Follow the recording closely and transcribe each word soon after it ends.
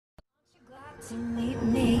to meet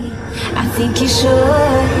me. I think you should.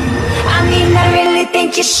 I mean, I really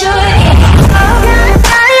think you should.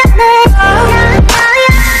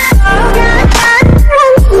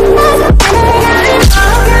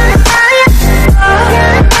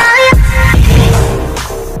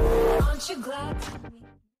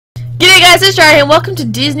 G'day guys, it's Jared here and welcome to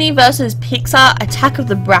Disney vs Pixar Attack of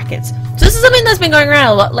the Brackets. So this is something that's been going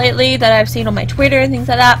around a lot lately that I've seen on my Twitter and things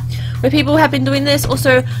like that, where people have been doing this.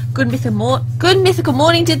 Also, Good Mythical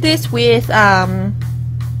Morning did this with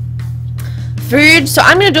food. So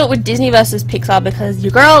I'm going to do it with Disney vs Pixar because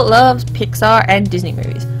your girl loves Pixar and Disney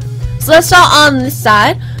movies. So let's start on this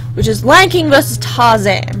side, which is Lion King versus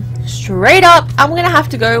Tarzan. Straight up, I'm going to have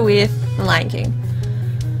to go with Lion King.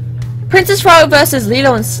 Princess Frog versus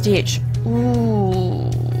Lilo and Stitch. Ooh,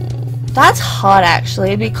 that's hard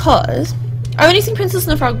actually because I've only seen Princess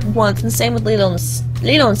and the Frog once, and same with Lilo and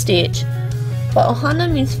Stitch. But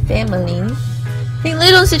Ohana means family. I think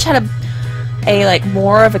Lilo and Stitch had a like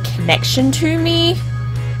more of a connection to me,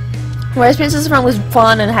 whereas Princess and the Frog was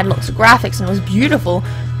fun and had lots of graphics and it was beautiful.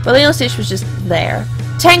 But Lilo and Stitch was just there.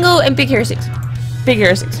 Tangle and Big Hero 6. Big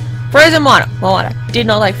Hero 6. Frozen, Moana. Did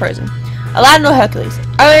not like Frozen. Aladdin or Hercules?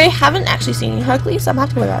 I haven't actually seen Hercules, so I'm going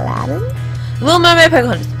to have to go with Aladdin. Little Mermaid,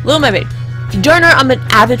 Pocahontas. Little Mermaid. If you don't know, I'm an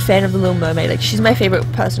avid fan of the Little Mermaid. Like, she's my favorite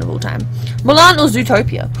person of all time. Mulan or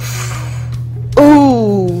Zootopia?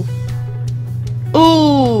 Ooh.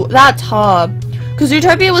 Ooh, that's hard. Because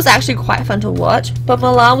Zootopia was actually quite fun to watch, but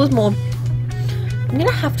Mulan was more... I'm going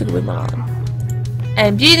to have to go with Mulan.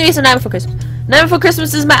 And Beauty and the Beast and Night Before Christmas. Night Before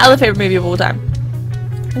Christmas is my other favorite movie of all time.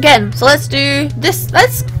 Again, so let's do this.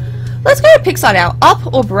 Let's go to Pixar now.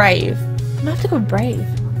 Up or Brave? I'm gonna have to go with Brave.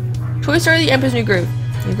 Toy Story, The Emperor's New Groove.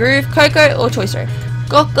 New Groove, Coco or Toy Story?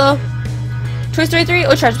 Coco. Toy Story 3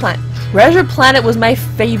 or Treasure Planet? Treasure Planet was my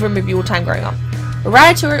favorite movie of all time growing up.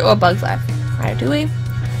 Ratatouille or Bug's Life? Ratatouille.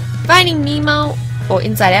 Finding Nemo or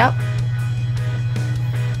Inside Out?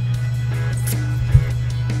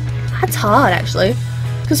 That's hard actually.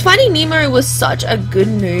 Because Finding Nemo was such a good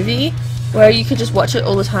movie where you could just watch it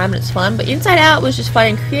all the time and it's fun, but Inside Out was just fun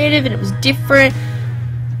and creative and it was different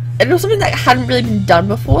and it was something that hadn't really been done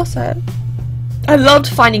before, so I loved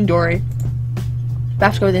Finding Dory. I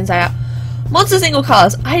have to go with Inside Out. Monsters Inc. or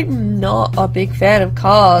Cars? I'm not a big fan of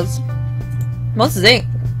Cars. Monsters Inc.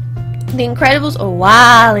 The Incredibles or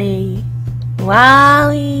WALL-E?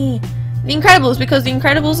 WALL-E. The Incredibles, because The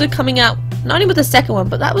Incredibles are coming out not only with the second one,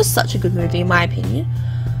 but that was such a good movie in my opinion.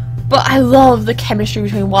 But I love the chemistry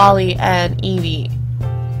between WALL-E and Evie.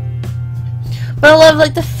 But I love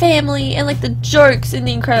like the family and like the jokes in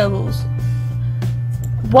The Incredibles.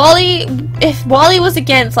 WALL-E, if WALL-E was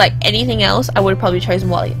against like anything else, I would have probably chosen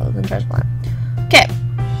WALL-E other than Treasure Planet. Okay.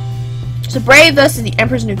 So Brave versus The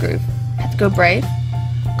Emperor's New Groove. I have to go Brave.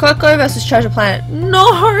 Coco versus Treasure Planet. No!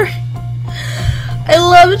 I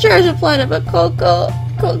love Treasure Planet, but Coco,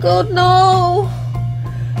 no!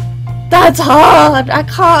 That's hard. I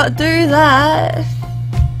can't do that.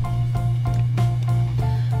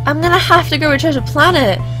 I'm gonna have to go with Treasure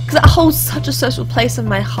Planet because that holds such a special place in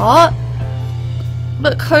my heart.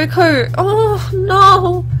 But Coco, oh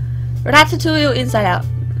no. Ratatouille or Inside Out?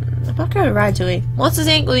 I'm not going to Ratatouille. Monsters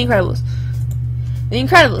Inc. or The Incredibles? The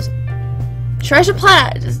Incredibles. Treasure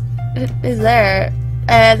Planet is there,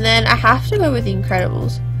 and then I have to go with The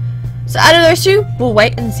Incredibles. So out of those two, we'll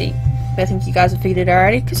wait and see. I think you guys have figured it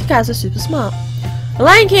already because you guys are super smart.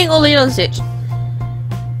 Lion King or Lilo and Stitch?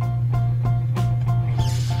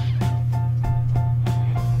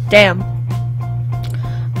 Damn.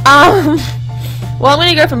 Well, I'm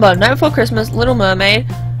gonna go from both. Night Before Christmas, Little Mermaid.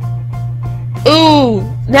 Ooh,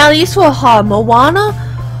 now these two are hard. Moana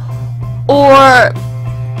or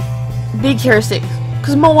Big Hero 6?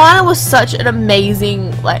 Because Moana was such an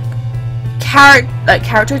amazing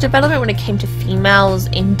character development when it came to females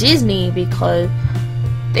in Disney, because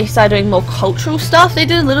they started doing more cultural stuff. They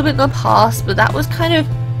did a little bit in the past, but that was kind of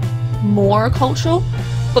more cultural.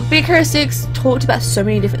 But Big Hero 6 talked about so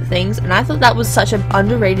many different things, and I thought that was such an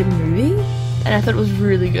underrated movie, and I thought it was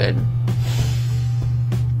really good.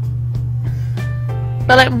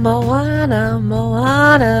 But like Moana,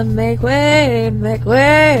 make way,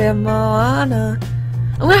 Moana.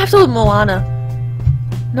 I'm gonna have to go with Moana.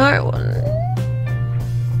 No,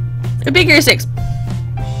 Big Hero 6.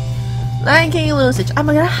 Lion King and Little Stitch. I'm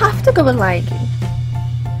gonna have to go with Lion King.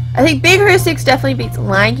 I think Big Hero 6 definitely beats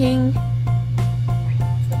Lion King.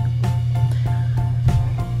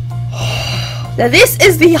 Now this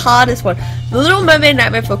is the hardest one. The Little Mermaid,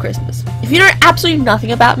 Nightmare Before Christmas. If you know absolutely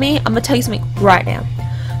nothing about me, I'm gonna tell you something right now.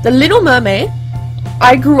 The Little Mermaid,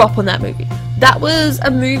 I grew up on that movie. That was a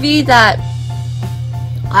movie that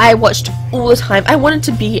I watched all the time. I wanted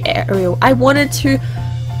to be Ariel. I wanted to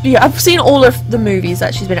be, I've seen all of the movies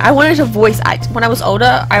that she's been in. I wanted to voice act. When I was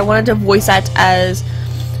older, I wanted to voice act as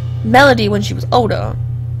Melody when she was older.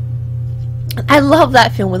 I love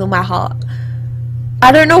that film with all my heart.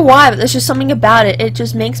 I don't know why, but there's just something about it. It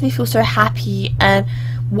just makes me feel so happy, and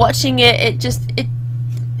watching it, it just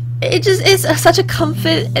is such a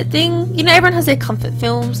comfort thing. You know, everyone has their comfort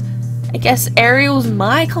films. I guess Ariel's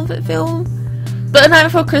my comfort film. But A Night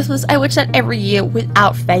Before Christmas, I watch that every year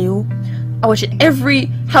without fail. I watch it every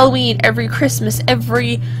Halloween, every Christmas,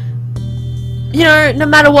 every, you know, no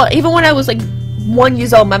matter what. Even when I was like 1 year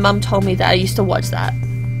old, my mum told me that I used to watch that.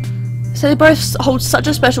 So they both hold such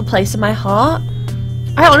a special place in my heart.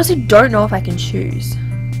 I honestly don't know if I can choose.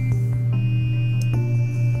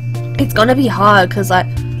 It's gonna be hard because, like,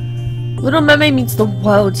 Little Mermaid means the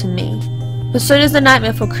world to me. But so does The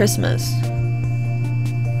Nightmare Before Christmas.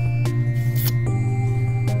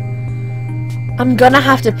 I'm gonna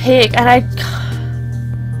have to pick, and I'm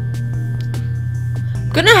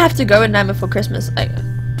gonna have to go with Nightmare Before Christmas.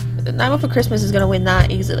 Nightmare Before Christmas is gonna win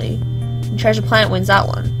that easily. And Treasure Planet wins that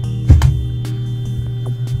one.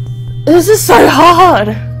 This is so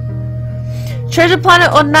hard! Treasure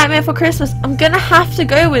Planet or Nightmare Before Christmas? I'm gonna have to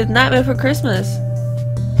go with Nightmare Before Christmas.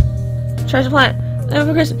 Treasure Planet. Nightmare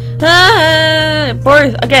Before Christmas. Ah,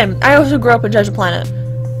 both. Again, I also grew up in Treasure Planet.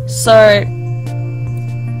 So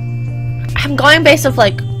I'm going based off,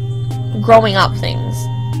 like, growing up things.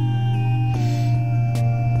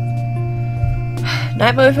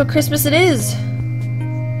 Nightmare Before Christmas it is.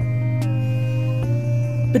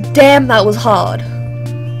 But damn, that was hard.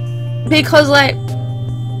 Because, like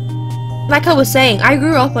I was saying, I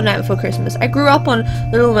grew up on Night Before Christmas. I grew up on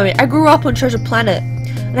Little Mermaid. I grew up on Treasure Planet.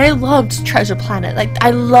 And I loved Treasure Planet. Like, I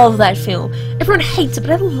love that film. Everyone hates it, but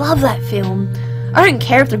I love that film. I don't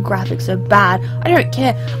care if the graphics are bad. I don't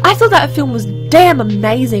care. I thought that film was damn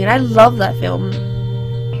amazing, and I love that film.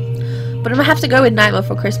 But I'm gonna have to go with Nightmare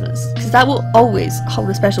Before Christmas, because that will always hold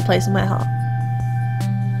a special place in my heart.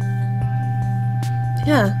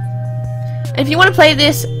 Yeah. And if you want to play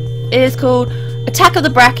this, it is called Attack of the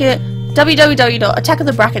Bracket,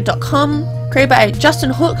 www.attackofthebracket.com, created by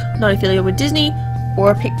Justin Hook, not affiliated with Disney,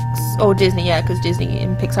 or Disney, yeah, because Disney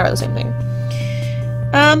and Pixar are the same thing.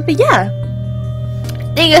 But yeah.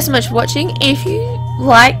 Thank you guys so much for watching. If you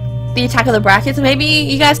like the Attack of the Brackets, maybe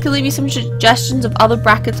you guys could leave me some suggestions of other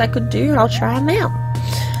brackets I could do, and I'll try them out.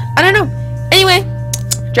 I don't know. Anyway,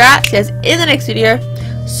 see you guys in the next video.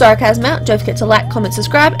 Sarcasm out. Don't forget to like, comment,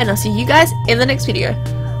 subscribe, and I'll see you guys in the next video.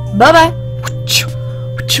 Bye bye.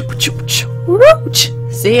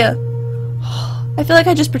 See ya. I feel like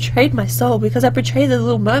I just betrayed my soul, because I betrayed the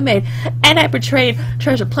Little Mermaid, and I betrayed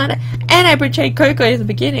Treasure Planet, and I betrayed Coco in the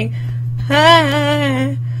beginning.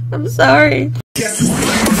 I'm sorry.